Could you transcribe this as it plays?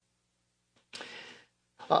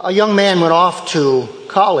A young man went off to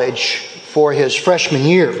college for his freshman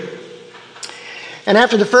year. And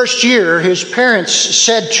after the first year, his parents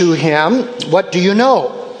said to him, "What do you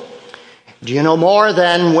know? Do you know more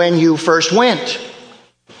than when you first went?"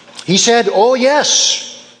 He said, "Oh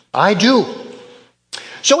yes, I do."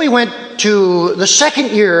 So he went to the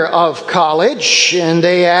second year of college, and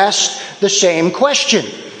they asked the same question.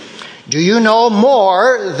 "Do you know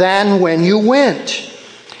more than when you went?"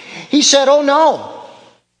 He said, "Oh no."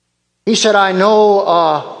 He said, "I know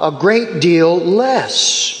a great deal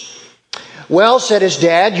less." "Well," said his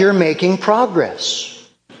dad, "you're making progress."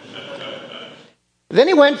 Then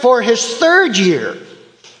he went for his third year.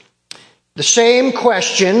 The same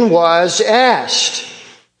question was asked.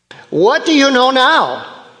 "What do you know now?"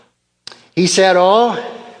 He said, "Oh,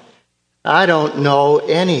 I don't know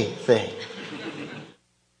anything."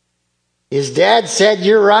 His dad said,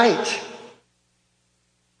 "You're right."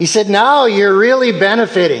 He said, "Now you're really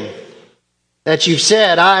benefiting that you've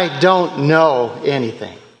said, 'I don't know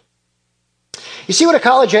anything.'" You see what a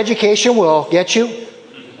college education will get you?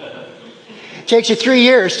 It takes you 3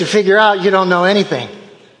 years to figure out you don't know anything.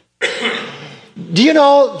 Do you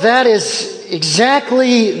know that is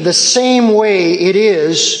exactly the same way it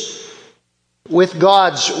is with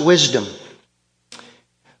God's wisdom?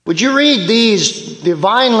 Would you read these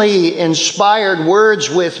divinely inspired words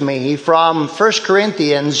with me from 1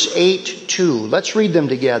 Corinthians 8:2? Let's read them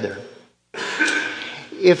together.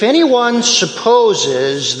 "If anyone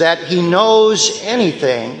supposes that he knows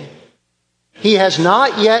anything, he has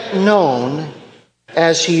not yet known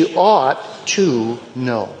as he ought to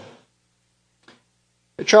know."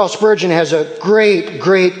 Charles Spurgeon has a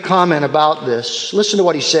great comment about this. Listen to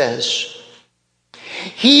what he says.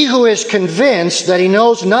 "He who is convinced that he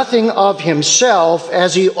knows nothing of himself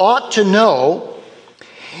as he ought to know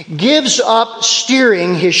gives up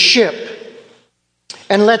steering his ship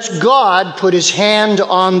and lets God put his hand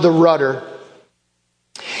on the rudder.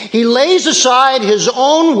 He lays aside his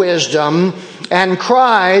own wisdom and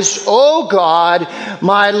cries, 'Oh God,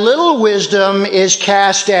 my little wisdom is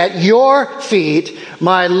cast at your feet.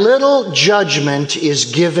 My little judgment is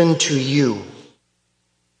given to you.'"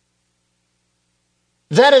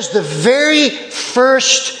 That is the very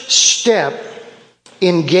first step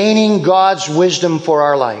in gaining God's wisdom for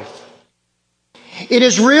our life. It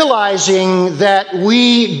is realizing that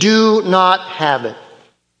we do not have it.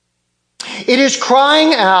 It is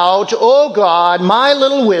crying out, "Oh God, my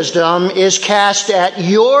little wisdom is cast at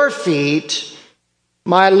your feet.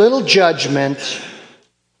 My little judgment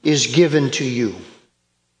is given to you."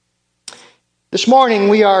 This morning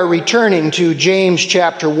we are returning to James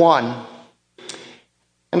chapter 1.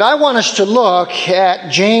 And I want us to look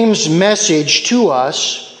at James' message to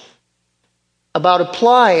us about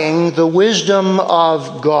applying the wisdom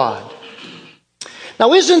of God.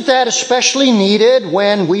 Now, isn't that especially needed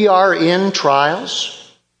when we are in trials?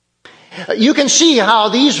 You can see how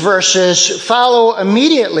these verses follow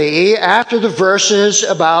immediately after the verses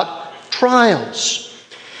about trials.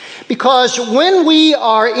 Because when we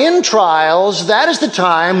are in trials, that is the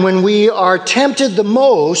time when we are tempted the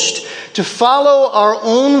most to follow our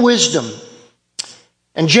own wisdom.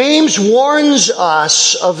 And James warns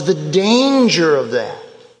us of the danger of that.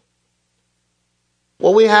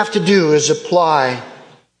 What we have to do is apply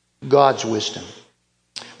God's wisdom.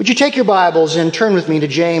 Would you take your Bibles and turn with me to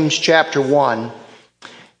James chapter 1?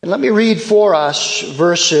 And let me read for us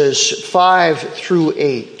verses 5 through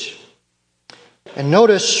 8. And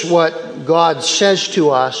notice what God says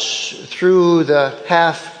to us through the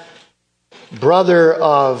half-brother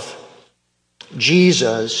of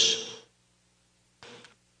Jesus,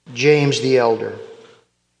 James the elder.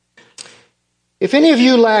 "If any of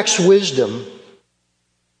you lacks wisdom,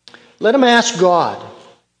 let him ask God,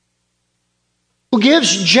 who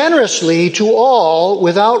gives generously to all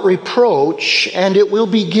without reproach, and it will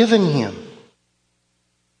be given him.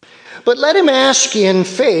 But let him ask in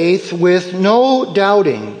faith with no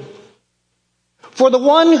doubting. For the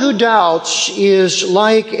one who doubts is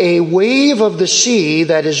like a wave of the sea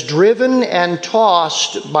that is driven and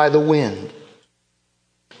tossed by the wind.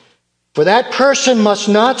 For that person must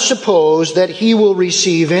not suppose that he will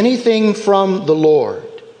receive anything from the Lord.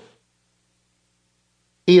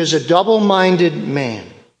 He is a double-minded man,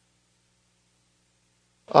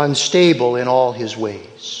 unstable in all his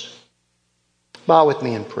ways." Bow with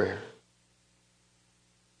me in prayer.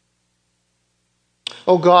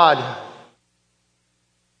 Oh God,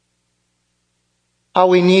 how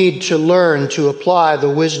we need to learn to apply the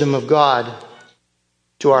wisdom of God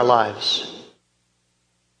to our lives.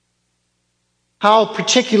 How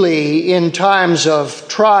particularly in times of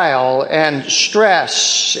trial and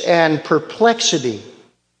stress and perplexity,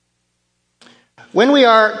 when we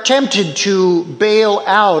are tempted to bail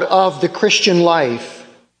out of the Christian life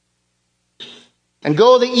and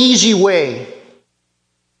go the easy way,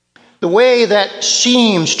 the way that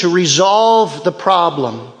seems to resolve the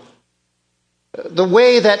problem, the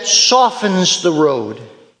way that softens the road,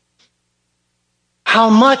 how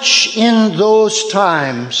much in those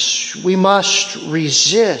times we must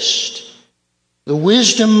resist the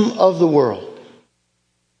wisdom of the world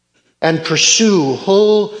and pursue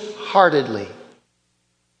wholeheartedly,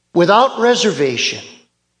 without reservation,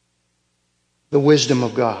 the wisdom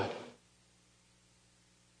of God.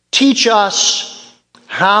 Teach us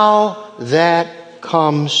how that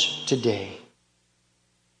comes today.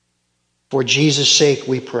 For Jesus' sake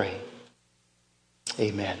we pray.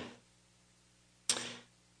 Amen.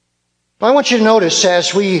 I want you to notice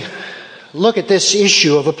as we look at this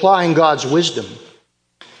issue of applying God's wisdom,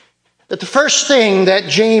 that the first thing that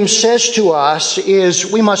James says to us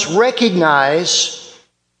is we must recognize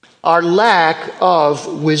our lack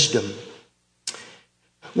of wisdom.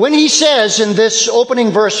 When he says in this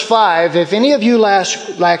opening verse 5, if any of you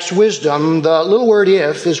lacks wisdom, the little word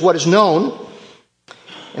if is what is known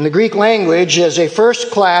in the Greek language as a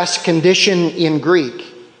first-class condition in Greek.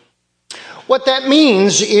 What that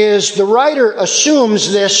means is the writer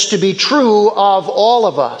assumes this to be true of all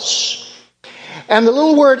of us. And the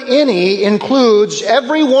little word any includes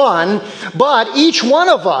everyone, but each one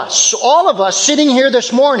of us, all of us sitting here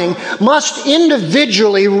this morning, must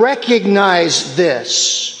individually recognize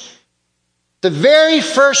this. The very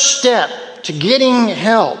first step to getting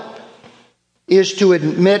help is to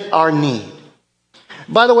admit our need.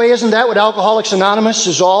 By the way, isn't that what Alcoholics Anonymous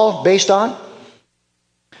is all based on?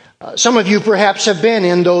 Some of you perhaps have been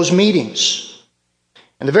in those meetings.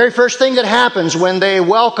 And the very first thing that happens when they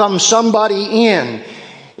welcome somebody in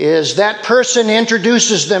is that person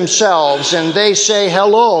introduces themselves and they say,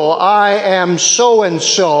 "Hello, I am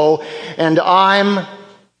so-and-so, and I'm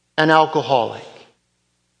an alcoholic."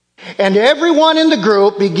 And everyone in the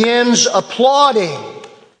group begins applauding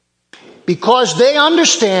because they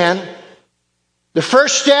understand the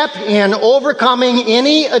first step in overcoming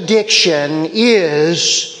any addiction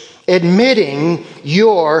is admitting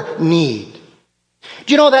your need.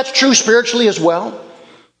 Do you know that's true spiritually as well?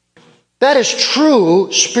 That is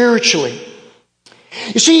true spiritually.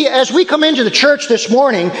 You see, as we come into the church this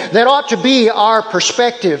morning, that ought to be our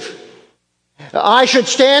perspective. I should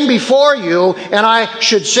stand before you and I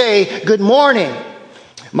should say, "Good morning.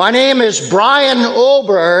 My name is Brian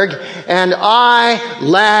Oberg and I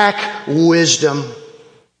lack wisdom."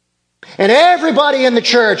 And everybody in the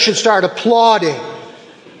church should start applauding.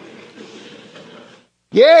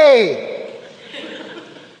 Yay!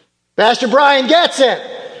 Pastor Brian gets it.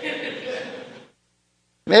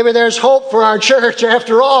 Maybe there's hope for our church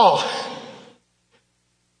after all.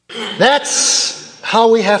 That's how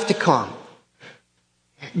we have to come.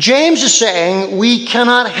 James is saying we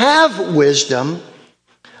cannot have wisdom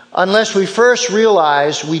unless we first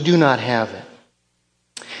realize we do not have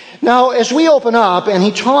it. Now, as we open up and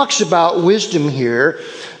he talks about wisdom here,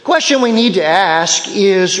 the question we need to ask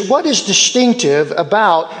is, what is distinctive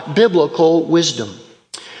about biblical wisdom?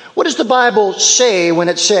 What does the Bible say when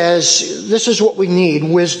it says this is what we need,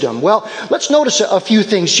 wisdom? Well, let's notice a few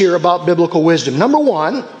things here about biblical wisdom. Number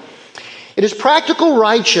one, it is practical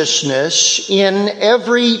righteousness in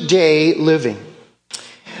everyday living.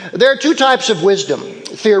 There are two types of wisdom,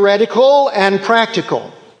 theoretical and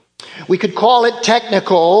practical. We could call it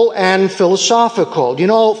technical and philosophical. You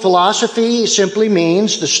know, philosophy simply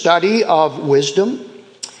means the study of wisdom.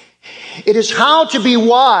 It is how to be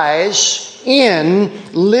wise in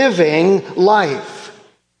living life.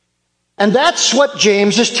 And that's what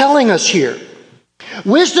James is telling us here.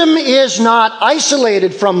 Wisdom is not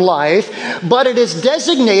isolated from life, but it is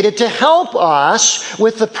designated to help us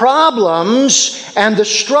with the problems and the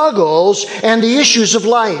struggles and the issues of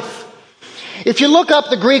life. If you look up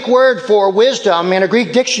the Greek word for wisdom in a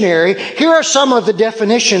Greek dictionary, here are some of the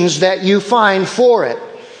definitions that you find for it.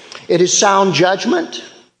 It is sound judgment.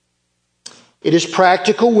 It is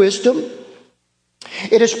practical wisdom.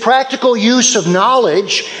 It is practical use of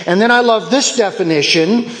knowledge. And then I love this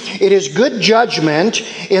definition. It is good judgment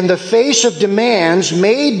in the face of demands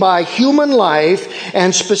made by human life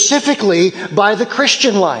and specifically by the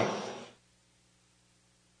Christian life.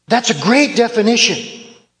 That's a great definition.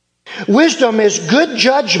 Wisdom is good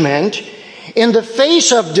judgment in the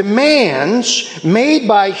face of demands made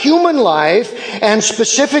by human life and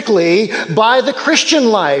specifically by the Christian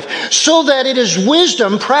life, so that it is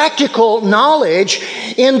wisdom, practical knowledge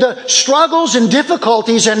in the struggles and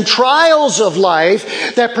difficulties and trials of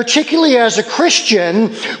life that, particularly as a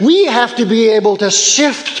Christian, we have to be able to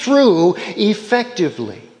sift through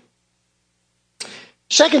effectively.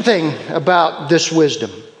 Second thing about this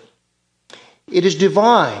wisdom, it is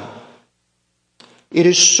divine. It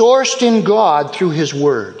is sourced in God through His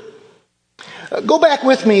Word. Go back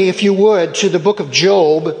with me, if you would, to the book of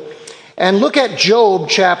Job and look at Job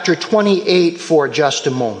chapter 28 for just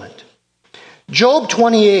a moment. Job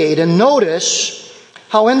 28, and notice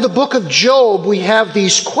how in the book of Job we have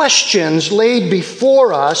these questions laid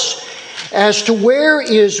before us as to where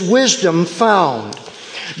is wisdom found.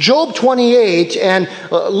 Job 28, and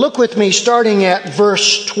look with me starting at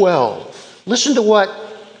verse 12. Listen to what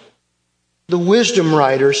the wisdom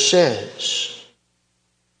writer says.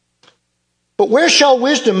 But where shall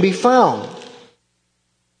wisdom be found?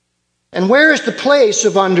 And where is the place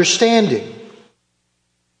of understanding?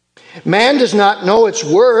 Man does not know its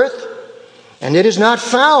worth, and it is not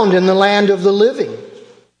found in the land of the living.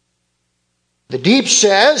 The deep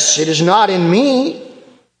says, it is not in me,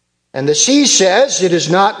 and the sea says, it is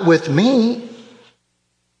not with me.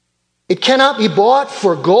 It cannot be bought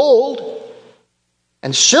for gold,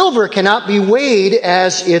 and silver cannot be weighed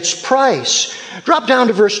as its price. Drop down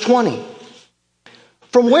to verse 20.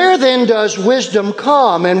 From where then does wisdom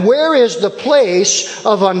come, and where is the place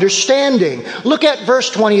of understanding? Look at verse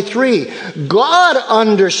 23. God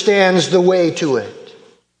understands the way to it,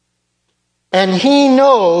 and He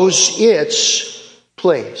knows its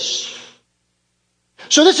place.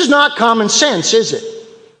 So this is not common sense, is it?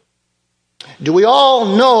 Do we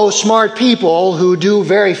all know smart people who do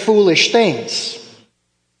very foolish things?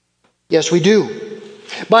 Yes, we do.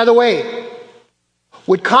 By the way,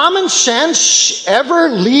 would common sense ever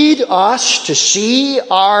lead us to see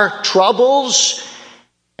our troubles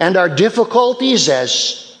and our difficulties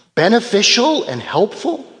as beneficial and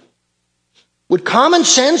helpful? Would common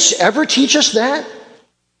sense ever teach us that?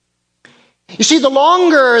 You see, the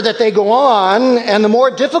longer that they go on and the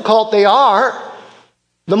more difficult they are,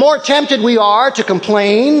 the more tempted we are to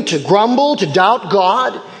complain, to grumble, to doubt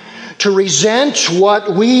God, to resent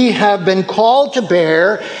what we have been called to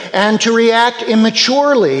bear, and to react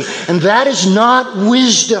immaturely. And that is not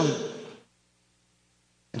wisdom.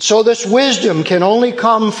 And so this wisdom can only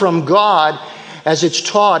come from God as it's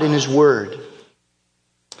taught in His Word.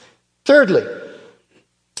 Thirdly,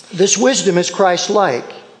 this wisdom is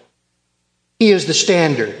Christ-like. He is the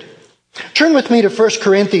standard. Turn with me to 1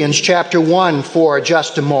 Corinthians chapter 1 for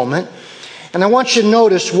just a moment. And I want you to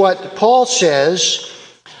notice what Paul says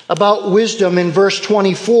about wisdom in verse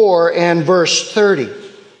 24 and verse 30.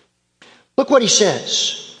 Look what he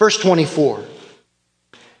says. Verse 24.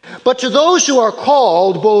 But to those who are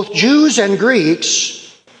called, both Jews and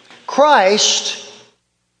Greeks, Christ,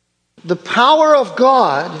 the power of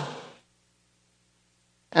God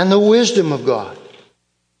and the wisdom of God.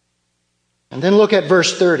 And then look at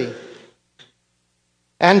verse 30.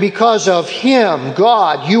 And because of Him,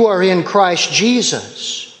 God, you are in Christ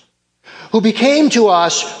Jesus, who became to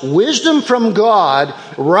us wisdom from God,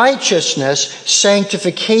 righteousness,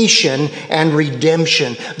 sanctification, and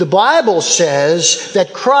redemption. The Bible says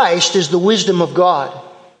that Christ is the wisdom of God.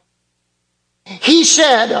 He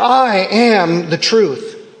said, I am the truth.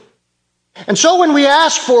 And so when we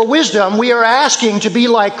ask for wisdom, we are asking to be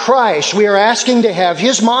like Christ. We are asking to have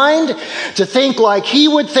His mind, to think like He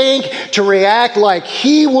would think, to react like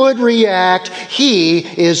He would react. He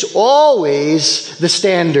is always the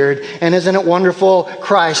standard. And isn't it wonderful?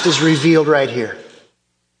 Christ is revealed right here.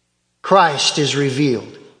 Christ is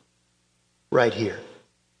revealed right here.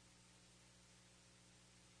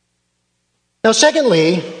 Now,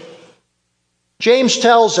 secondly, James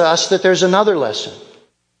tells us that there's another lesson.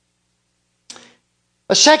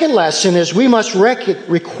 A second lesson is we must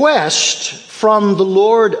request from the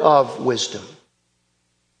Lord of wisdom.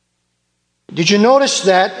 Did you notice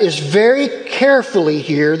that is very carefully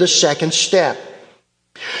here the second step?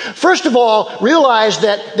 First of all, realize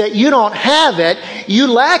that you don't have it, you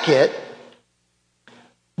lack it.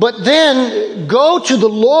 But then go to the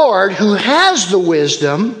Lord who has the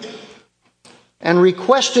wisdom and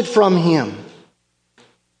request it from Him.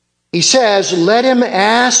 He says, let him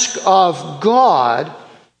ask of God,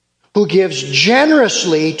 who gives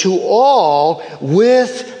generously to all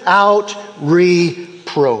without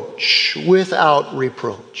reproach. Without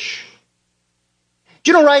reproach.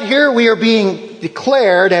 Do you know, right here we are being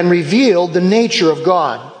declared and revealed the nature of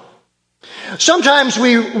God. Sometimes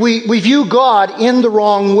we view God in the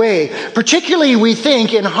wrong way. Particularly we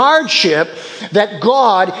think in hardship that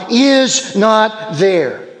God is not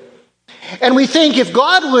there. And we think if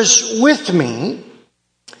God was with me,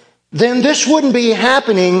 then this wouldn't be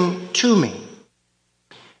happening to me.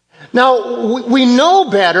 Now, we know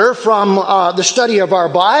better from the study of our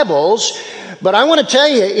Bibles, but I want to tell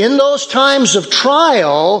you, in those times of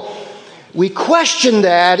trial, we question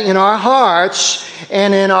that in our hearts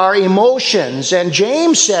and in our emotions. And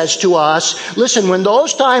James says to us, listen, when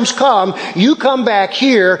those times come, you come back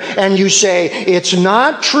here and you say, it's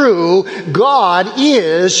not true. God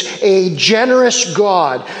is a generous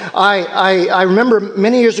God. I remember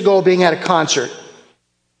many years ago being at a concert.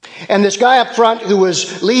 And this guy up front who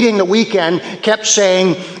was leading the weekend kept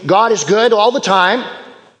saying, God is good all the time.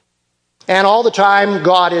 And all the time,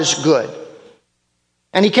 God is good.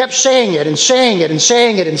 And he kept saying it and saying it and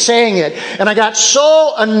saying it and saying it. And I got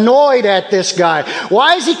so annoyed at this guy.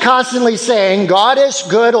 Why is he constantly saying God is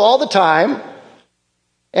good all the time?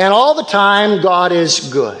 And all the time God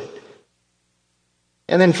is good.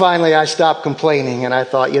 And then finally I stopped complaining and I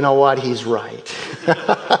thought, you know what? He's right.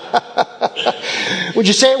 Would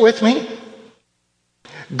you say it with me?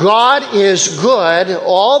 God is good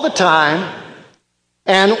all the time.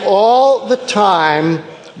 And all the time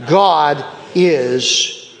God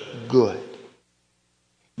is good.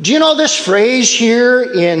 Do you know this phrase here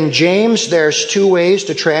in James? There's two ways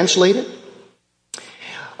to translate it.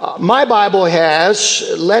 My Bible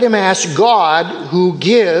has, let him ask God who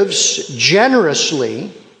gives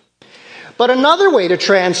generously. But another way to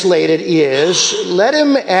translate it is, let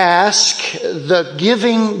him ask the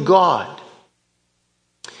giving God.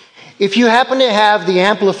 If you happen to have the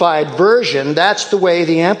Amplified Version, that's the way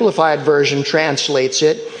the Amplified Version translates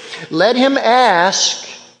it. Let him ask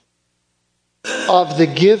of the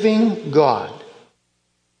giving God.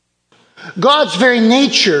 God's very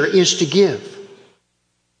nature is to give.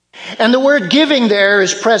 And the word giving there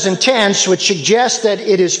is present tense, which suggests that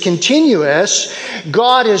it is continuous.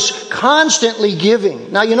 God is constantly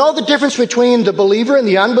giving. Now, you know the difference between the believer and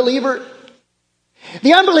the unbeliever?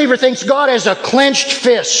 The unbeliever thinks God has a clenched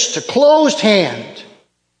fist, a closed hand.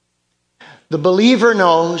 The believer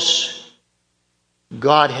knows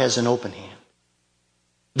God has an open hand.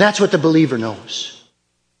 That's what the believer knows.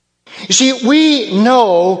 You see, we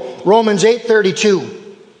know Romans 8:32.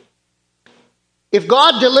 If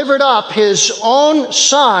God delivered up his own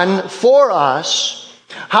Son for us,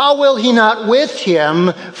 how will he not with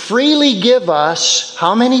him freely give us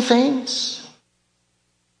how many things?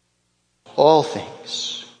 All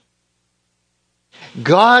things.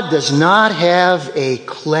 God does not have a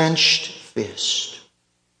clenched fist.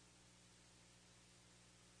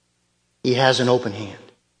 He has an open hand.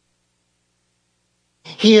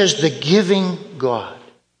 He is the giving God.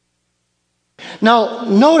 Now,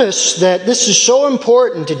 notice that this is so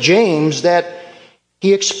important to James that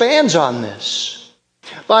he expands on this.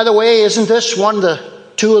 By the way, isn't this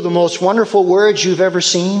two of the most wonderful words you've ever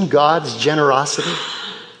seen? God's generosity.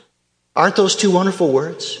 Aren't those two wonderful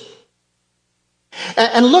words?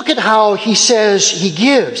 And look at how he says he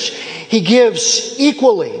gives. He gives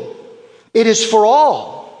equally. It is for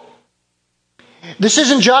all. This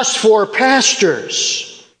isn't just for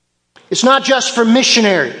pastors. It's not just for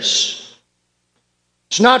missionaries.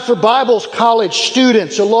 It's not for Bible college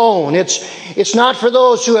students alone. It's not for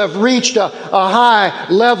those who have reached a high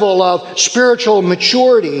level of spiritual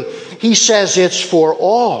maturity. He says it's for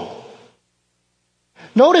all.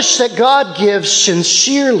 Notice that God gives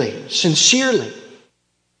sincerely. Sincerely.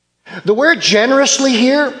 The word generously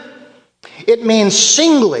here, it means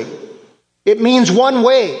singly. It means one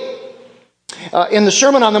way. In the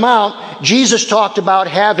Sermon on the Mount, Jesus talked about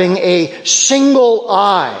having a single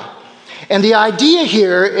eye. And the idea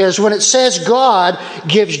here is when it says God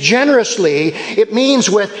gives generously, it means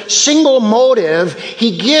with single motive.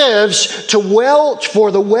 He gives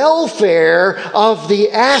for the welfare of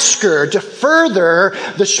the asker, to further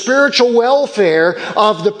the spiritual welfare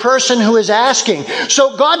of the person who is asking.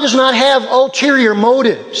 So God does not have ulterior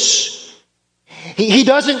motives. He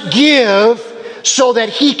doesn't give so that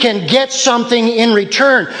he can get something in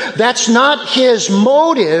return. That's not his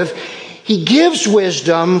motive. He gives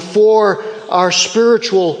wisdom for our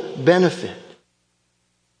spiritual benefit.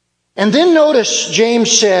 And then notice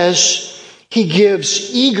James says he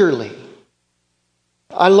gives eagerly.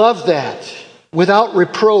 I love that. Without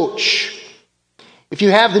reproach. If you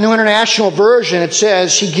have the New International Version, it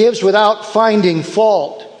says he gives without finding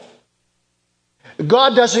fault.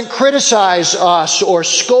 God doesn't criticize us or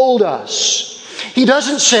scold us. He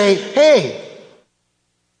doesn't say, hey,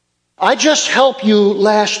 I just helped you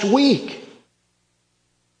last week.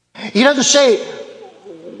 He doesn't say,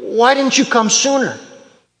 why didn't you come sooner?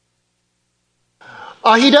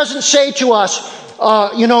 He doesn't say to us,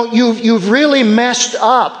 you've really messed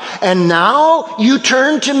up, and now you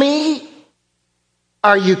turn to me?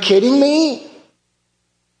 Are you kidding me?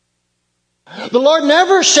 The Lord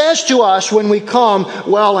never says to us when we come,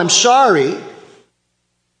 well, I'm sorry.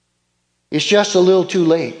 It's just a little too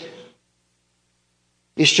late.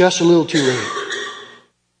 It's just a little too late.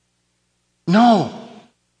 No.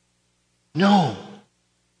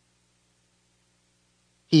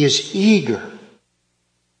 He is eager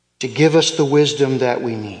to give us the wisdom that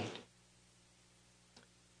we need.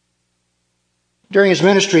 During his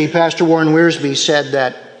ministry, Pastor Warren Wiersbe said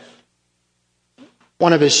that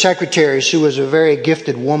one of his secretaries, who was a very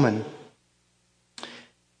gifted woman,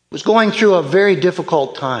 was going through a very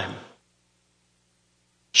difficult time.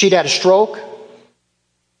 She'd had a stroke.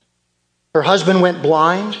 Her husband went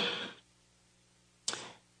blind.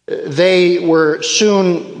 They were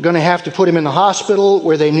soon going to have to put him in the hospital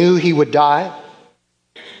where they knew he would die.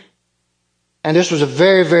 And this was a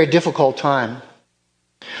very, very difficult time.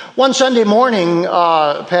 One Sunday morning,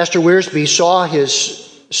 Pastor Wiersbe saw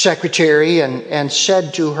his secretary and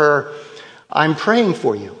said to her, I'm praying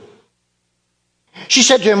for you. She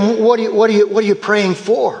said to him, what are you praying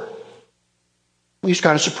for? He was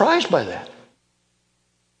kind of surprised by that.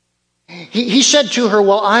 He said to her,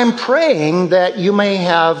 well, I'm praying that you may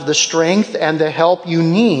have the strength and the help you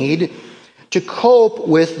need to cope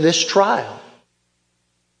with this trial.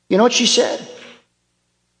 You know what she said?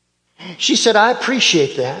 She said, I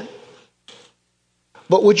appreciate that.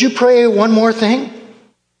 But would you pray one more thing?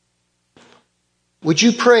 Would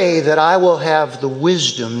you pray that I will have the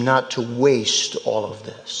wisdom not to waste all of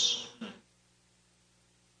this?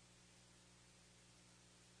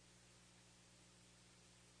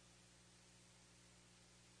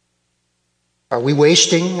 Are we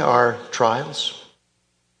wasting our trials?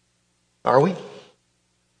 Are we?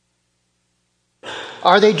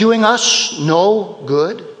 Are they doing us no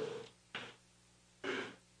good?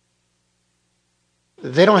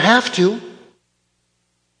 They don't have to.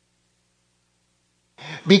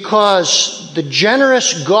 Because the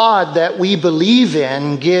generous God that we believe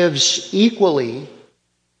in gives equally,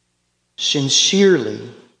 sincerely,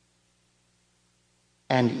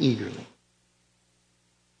 and eagerly.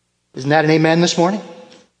 Isn't that an amen this morning?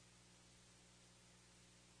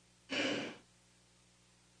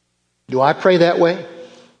 Do I pray that way?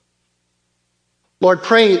 Lord,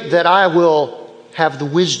 pray that I will have the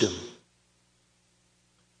wisdom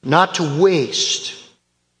not to waste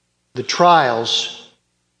the trials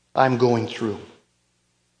I'm going through.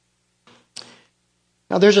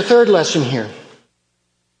 Now, there's a third lesson here.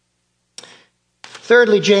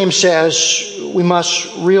 Thirdly, James says we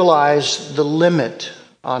must realize the limit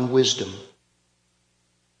on wisdom.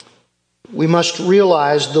 We must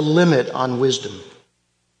realize the limit on wisdom.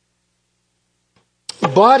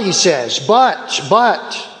 But, he says,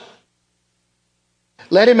 but,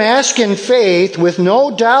 let him ask in faith with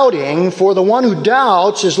no doubting, for the one who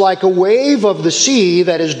doubts is like a wave of the sea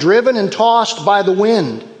that is driven and tossed by the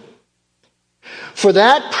wind. For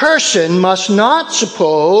that person must not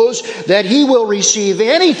suppose that he will receive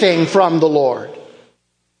anything from the Lord.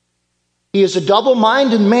 He is a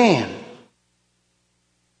double-minded man,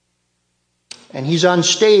 and he's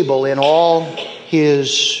unstable in all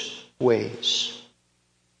his ways.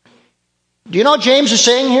 Do you know what James is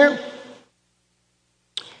saying here?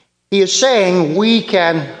 He is saying we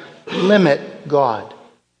can limit God.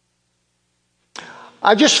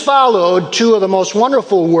 I've just followed two of the most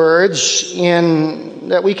wonderful words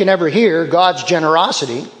that we can ever hear, God's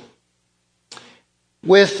generosity,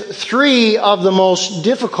 with three of the most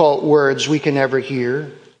difficult words we can ever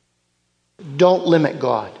hear, don't limit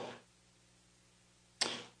God.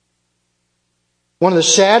 One of the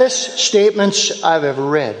saddest statements I've ever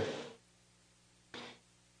read.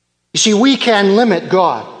 You see, we can limit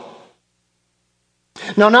God.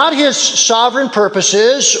 Now, not his sovereign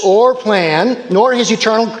purposes or plan, nor his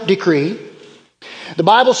eternal decree. The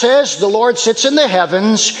Bible says the Lord sits in the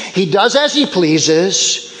heavens. He does as he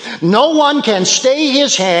pleases. No one can stay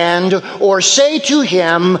his hand or say to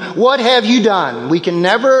him, what have you done? We can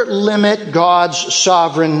never limit God's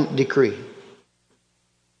sovereign decree.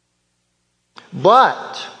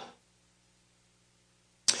 But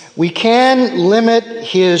we can limit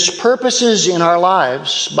his purposes in our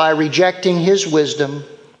lives by rejecting his wisdom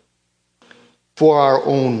for our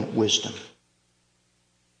own wisdom.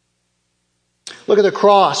 Look at the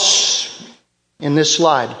cross in this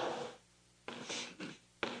slide.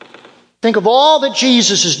 Think of all that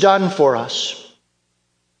Jesus has done for us.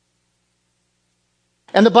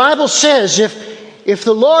 And the Bible says if if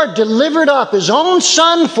the Lord delivered up His own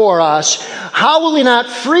Son for us, how will He not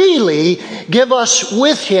freely give us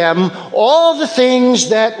with Him all the things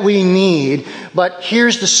that we need? But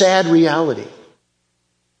here's the sad reality.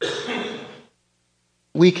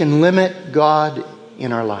 We can limit God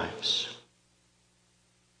in our lives.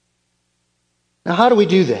 Now, how do we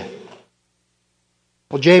do that?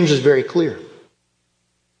 Well, James is very clear.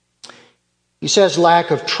 He says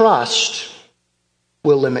lack of trust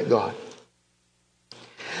will limit God.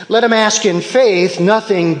 Let him ask in faith,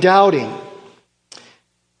 nothing doubting.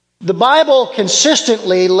 The Bible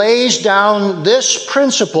consistently lays down this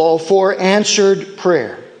principle for answered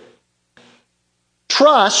prayer.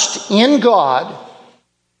 Trust in God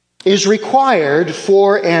is required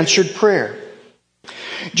for answered prayer.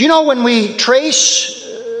 Do you know when we trace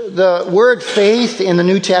the word faith in the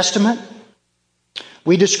New Testament,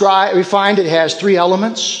 we find it has 3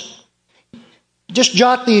 elements. Just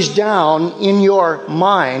jot these down in your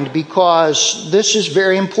mind because this is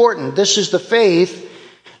very important. This is the faith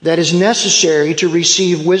that is necessary to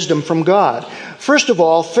receive wisdom from God. First of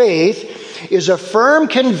all, faith is a firm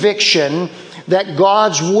conviction that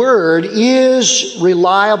God's Word is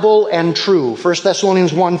reliable and true. 1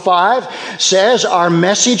 Thessalonians 1:5 says, our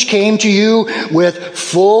message came to you with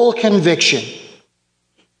full conviction.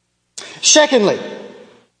 Secondly,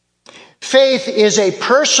 faith is a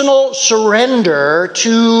personal surrender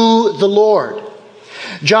to the Lord.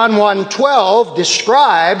 John 1:12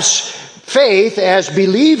 describes faith as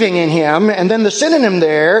believing in Him, and then the synonym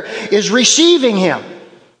there is receiving Him.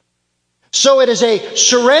 So it is a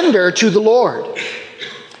surrender to the Lord.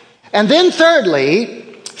 And then thirdly,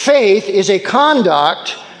 faith is a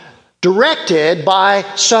conduct directed by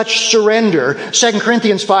such surrender. 2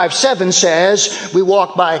 Corinthians 5:7 says, we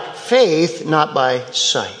walk by faith, not by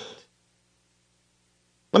sight.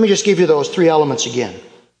 Let me just give you those 3 elements again.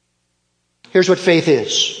 Here's what faith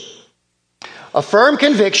is. A firm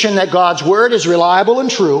conviction that God's Word is reliable and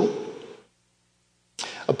true.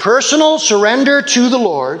 A personal surrender to the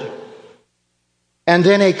Lord. And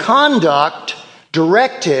then a conduct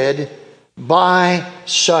directed by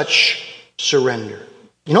such surrender.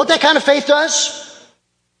 You know what that kind of faith does?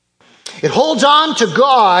 It holds on to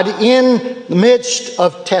God in the midst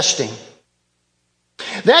of testing.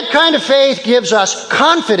 That kind of faith gives us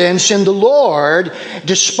confidence in the Lord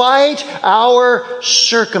despite our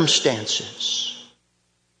circumstances.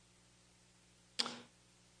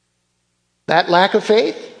 That lack of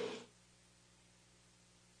faith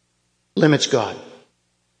limits God,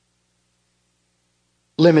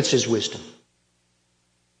 limits His wisdom.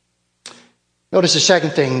 Notice the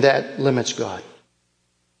second thing that limits God.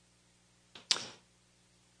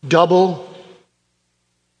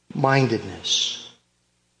 Double-mindedness.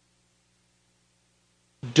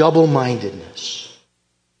 Double-mindedness.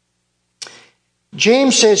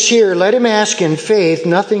 James says here, let him ask in faith,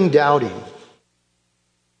 nothing doubting.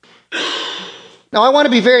 Now, I want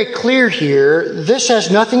to be very clear here. This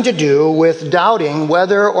has nothing to do with doubting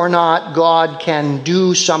whether or not God can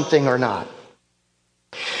do something or not.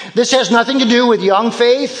 This has nothing to do with young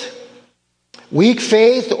faith, weak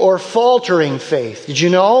faith, or faltering faith. Did you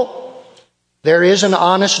know there is an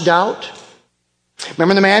honest doubt?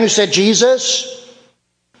 Remember the man who said, Jesus,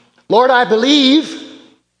 Lord, I believe,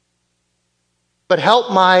 but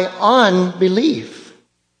help my unbelief.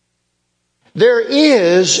 There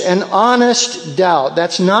is an honest doubt.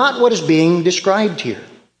 That's not what is being described here.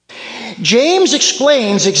 James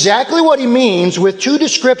explains exactly what he means with 2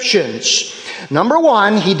 descriptions. Number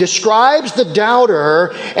 1, he describes the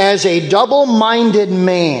doubter as a double-minded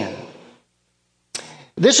man.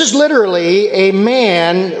 This is literally a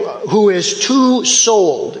man who is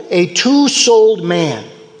two-souled, a two-souled man.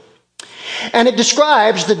 And it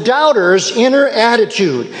describes the doubter's inner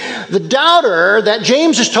attitude. The doubter that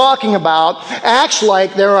James is talking about acts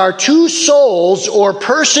like there are 2 souls or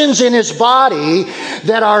persons in his body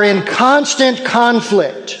that are in constant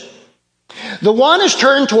conflict. The one is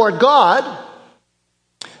turned toward God,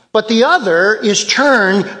 but the other is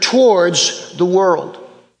turned towards the world.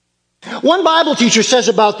 One Bible teacher says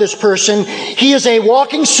about this person, he is a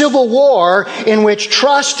walking civil war in which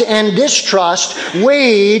trust and distrust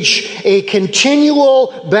wage a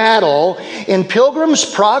continual battle. In Pilgrim's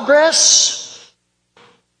Progress,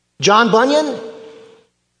 John Bunyan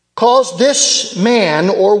calls this man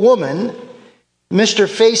or woman Mr.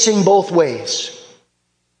 Facing Both Ways.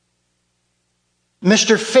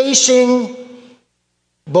 Mr. Facing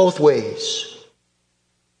Both Ways.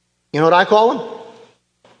 You know what I call him?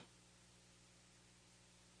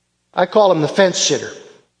 I call him the fence sitter.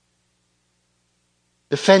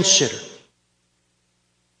 The fence sitter.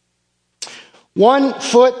 One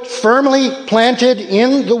foot firmly planted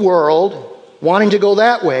in the world, wanting to go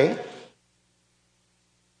that way.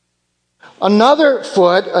 Another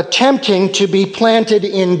foot attempting to be planted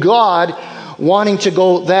in God, wanting to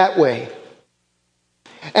go that way.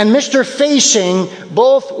 And Mr. Facing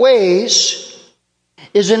both ways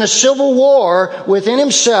is in a civil war within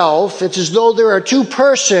himself. It's as though there are two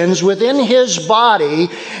persons within his body,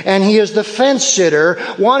 and he is the fence sitter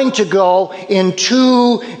wanting to go in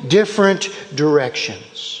two different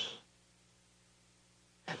directions.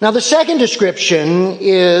 Now, the second description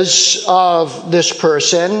is of this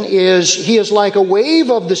person is he is like a wave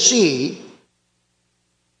of the sea,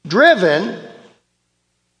 driven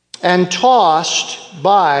and tossed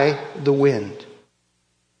by the wind.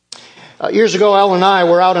 Years ago, Ellen and I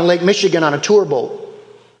were out in Lake Michigan on a tour boat.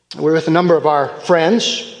 We were with a number of our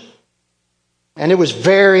friends, and it was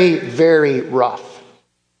very, very rough.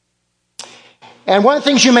 And one of the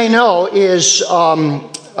things you may know is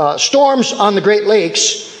storms on the Great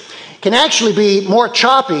Lakes can actually be more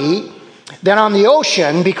choppy than on the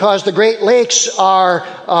ocean because the Great Lakes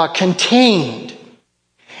are contained.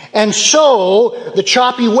 And so the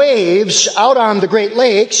choppy waves out on the Great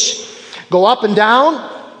Lakes go up and down,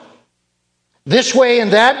 this way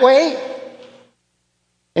and that way.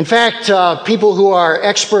 In fact, people who are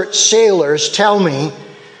expert sailors tell me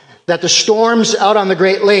that the storms out on the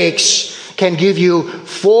Great Lakes can give you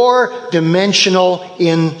four-dimensional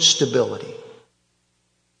instability.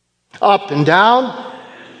 Up and down,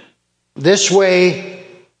 this way,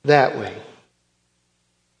 that way.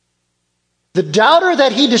 The doubter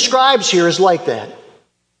that he describes here is like that.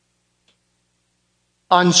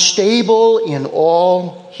 Unstable in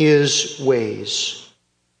all his ways,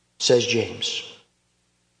 says James.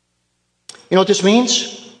 You know what this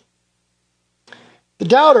means? The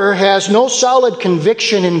doubter has no solid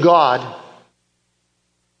conviction in God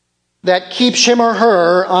that keeps him or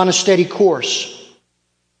her on a steady course.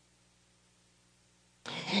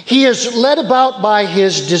 He is led about by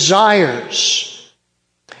his desires,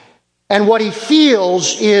 and what he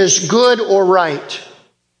feels is good or right.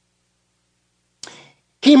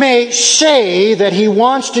 He may say that he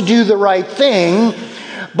wants to do the right thing,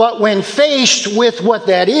 but when faced with what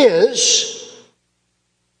that is,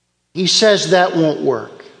 he says that won't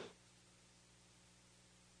work.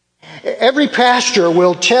 Every pastor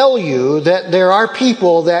will tell you that there are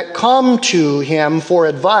people that come to him for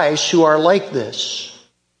advice who are like this.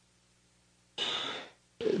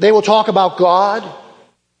 They will talk about God.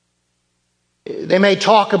 They may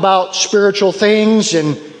talk about spiritual things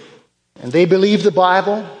and they believe the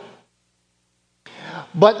Bible.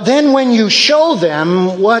 But then when you show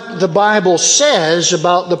them what the Bible says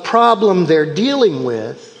about the problem they're dealing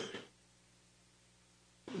with,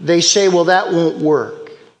 they say, well, that won't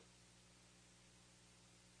work.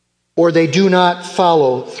 Or they do not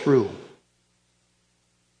follow through.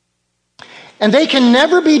 And they can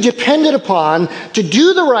never be depended upon to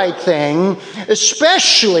do the right thing,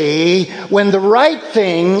 especially when the right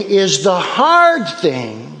thing is the hard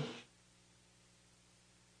thing,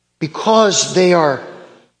 because they are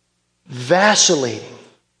vacillating.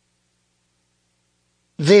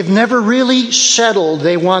 They've never really settled.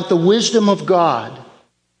 They want the wisdom of God,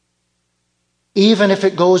 even if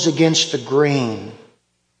it goes against the grain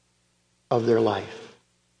of their life.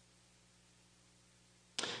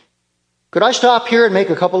 Could I stop here and make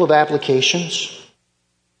a couple of applications?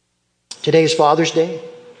 Today's Father's Day.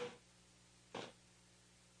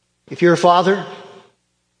 If you're a father,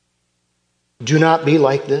 do not be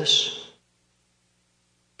like this.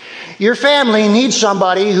 Your family needs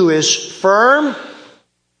somebody who is firm,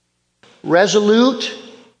 resolute,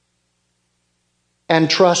 and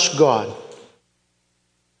trusts God.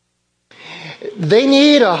 They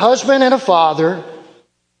need a husband and a father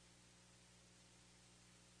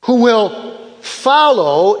who will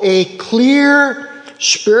follow a clear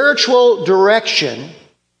spiritual direction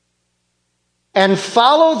and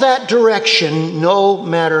follow that direction no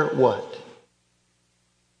matter what.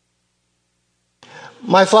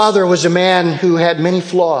 My father was a man who had many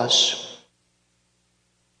flaws.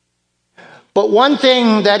 But one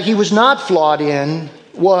thing that he was not flawed in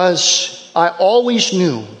was I always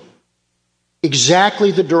knew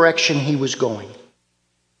exactly the direction he was going.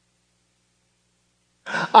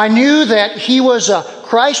 I knew that he was a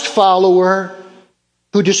Christ follower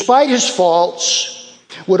who, despite his faults,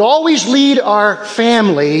 would always lead our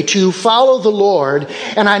family to follow the Lord.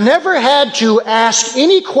 And I never had to ask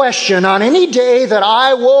any question on any day that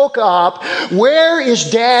I woke up, where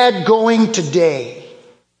is Dad going today?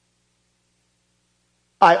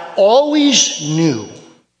 I always knew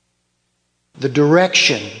the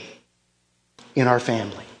direction in our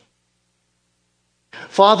family.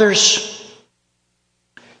 Fathers,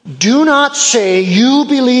 do not say you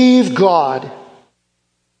believe God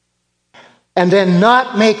and then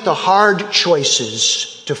not make the hard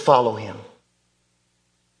choices to follow Him.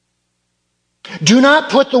 Do not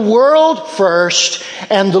put the world first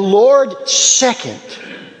and the Lord second.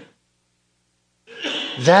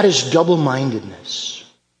 That is double-mindedness.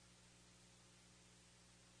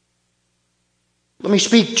 Let me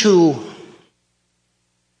speak to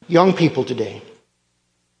young people today.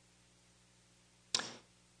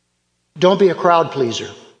 Don't be a crowd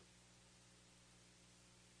pleaser.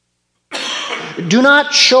 Do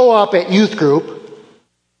not show up at youth group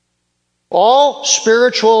all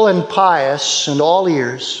spiritual and pious and all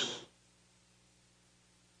ears,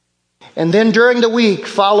 and then during the week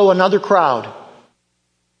follow another crowd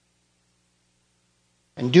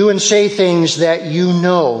and do and say things that you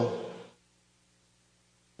know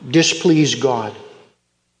displease God.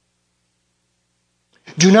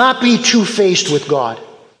 Do not be two-faced with God.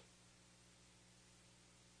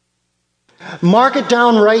 Mark it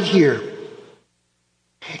down right here.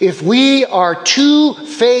 If we are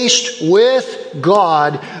two-faced with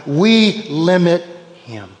God, we limit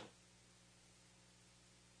Him.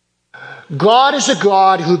 God is a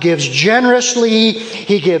God who gives generously.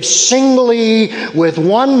 He gives singly with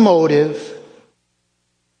one motive.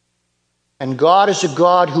 And God is a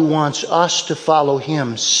God who wants us to follow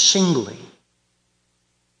Him singly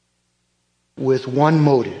with one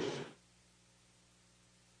motive.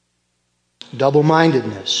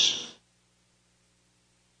 Double-mindedness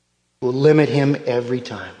will limit Him every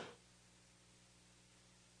time.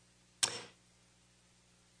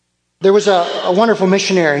 There was a wonderful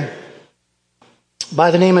missionary by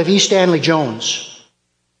the name of E. Stanley Jones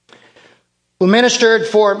who ministered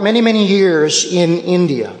for many, many years in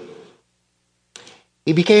India.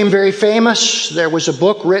 He became very famous. There was a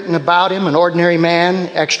book written about him, An Ordinary Man,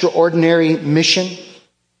 Extraordinary Mission.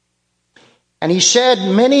 And he said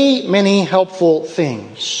many, many helpful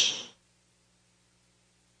things.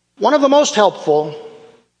 One of the most helpful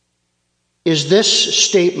is this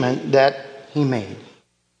statement that he made.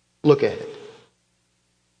 Look at it.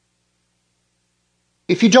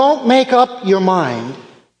 If you don't make up your mind,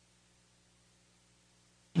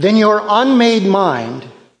 then your unmade mind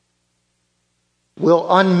will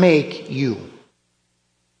unmake you.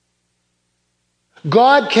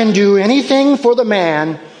 God can do anything for the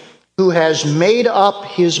man who has made up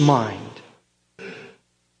his mind.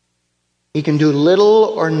 He can do little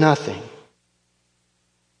or nothing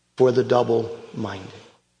for the double-minded.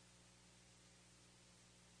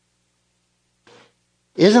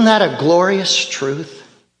 Isn't that a glorious truth?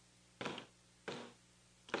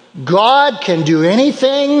 God can do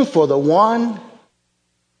anything for the one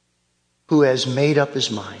who has made up his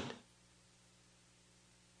mind.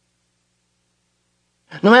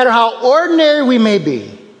 No matter how ordinary we may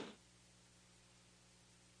be,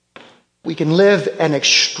 we can live an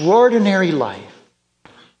extraordinary life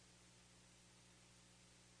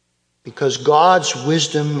because God's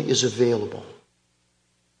wisdom is available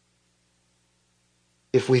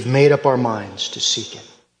if we've made up our minds to seek it.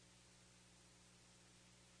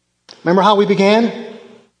 Remember how we began?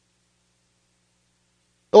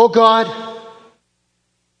 Oh God,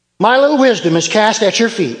 my little wisdom is cast at your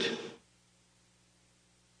feet.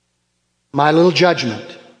 My little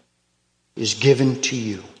judgment is given to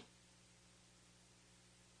you.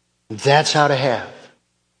 That's how to have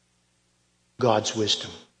God's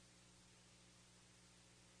wisdom.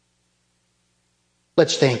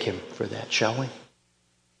 Let's thank Him for that, shall we?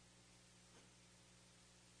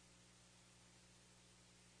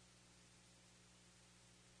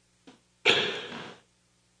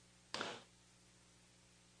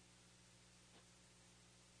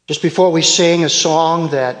 Just before we sing a song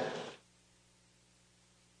that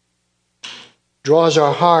draws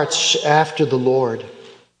our hearts after the Lord,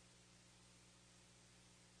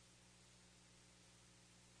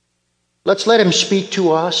 let's let Him speak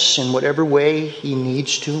to us in whatever way He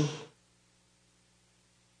needs to.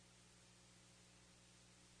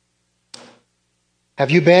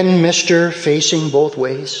 Have you been Mr. Facing Both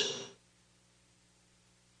Ways?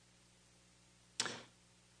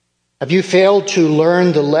 Have you failed to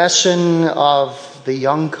learn the lesson of the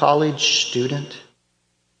young college student?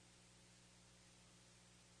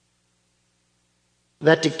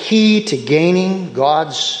 That the key to gaining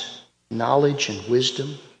God's knowledge and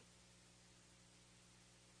wisdom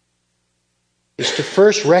is to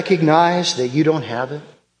first recognize that you don't have it.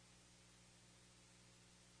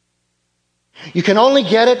 You can only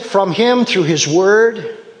get it from Him through His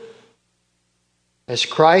Word, as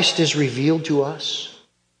Christ is revealed to us.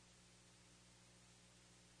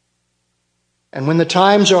 And when the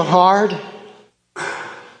times are hard,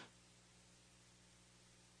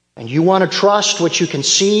 and you want to trust what you can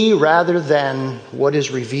see rather than what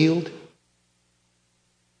is revealed,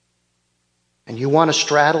 and you want to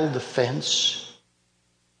straddle the fence,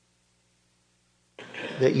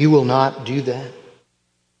 that you will not do that.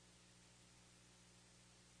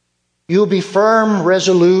 You'll be firm,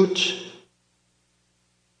 resolute,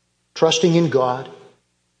 trusting in God,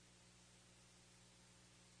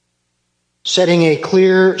 setting a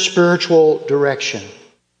clear spiritual direction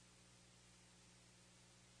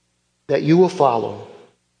that you will follow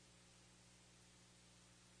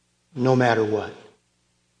no matter what.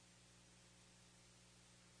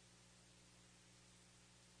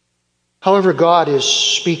 However, God is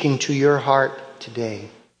speaking to your heart today.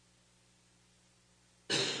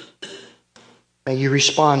 May you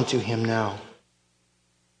respond to Him now.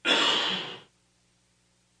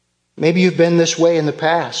 Maybe you've been this way in the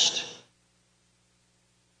past.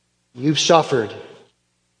 You've suffered.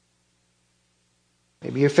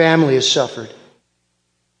 Maybe your family has suffered.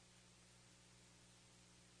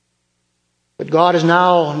 But God is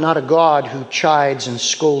now not a God who chides and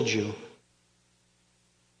scolds you.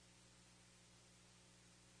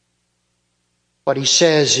 But He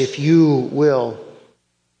says, if you will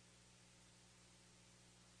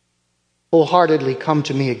wholeheartedly come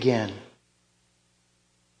to me again,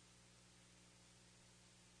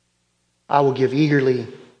 I will give eagerly,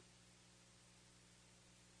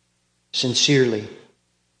 sincerely,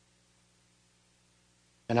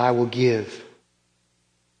 and I will give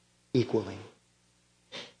equally.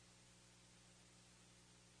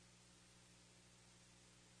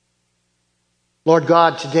 Lord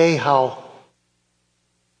God, today how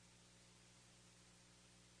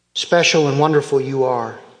special and wonderful you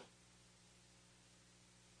are.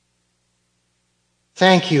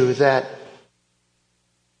 Thank you that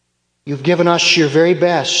you've given us your very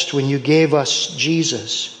best when you gave us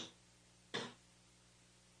Jesus.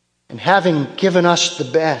 And having given us the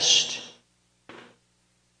best,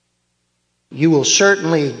 you will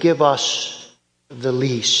certainly give us the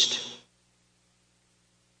least.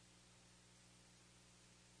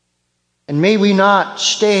 And may we not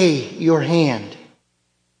stay your hand.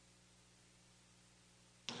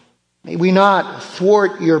 May we not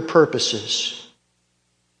thwart your purposes.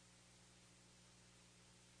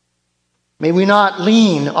 May we not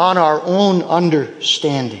lean on our own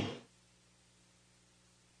understanding,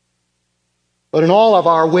 but in all of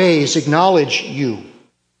our ways acknowledge you.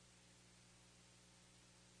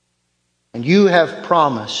 And you have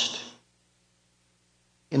promised,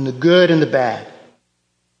 in the good and the bad,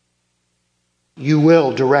 you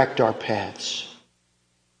will direct our paths.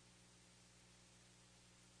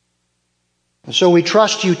 And so we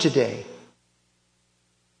trust you today.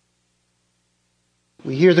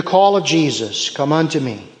 We hear the call of Jesus, come unto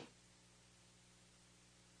me.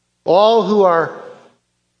 All who are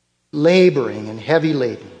laboring and heavy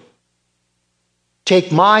laden,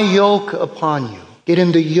 take my yoke upon you. Get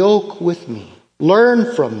in the yoke with me.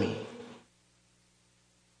 Learn from me.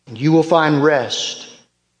 And you will find rest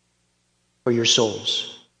for your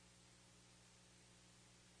souls.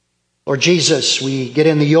 Lord Jesus, we get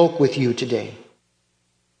in the yoke with you today.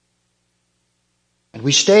 And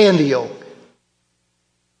we stay in the yoke,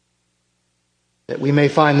 that we may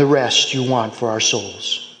find the rest you want for our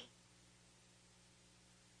souls.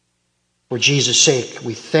 For Jesus' sake,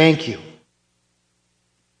 we thank you.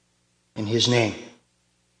 In His name,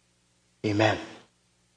 amen.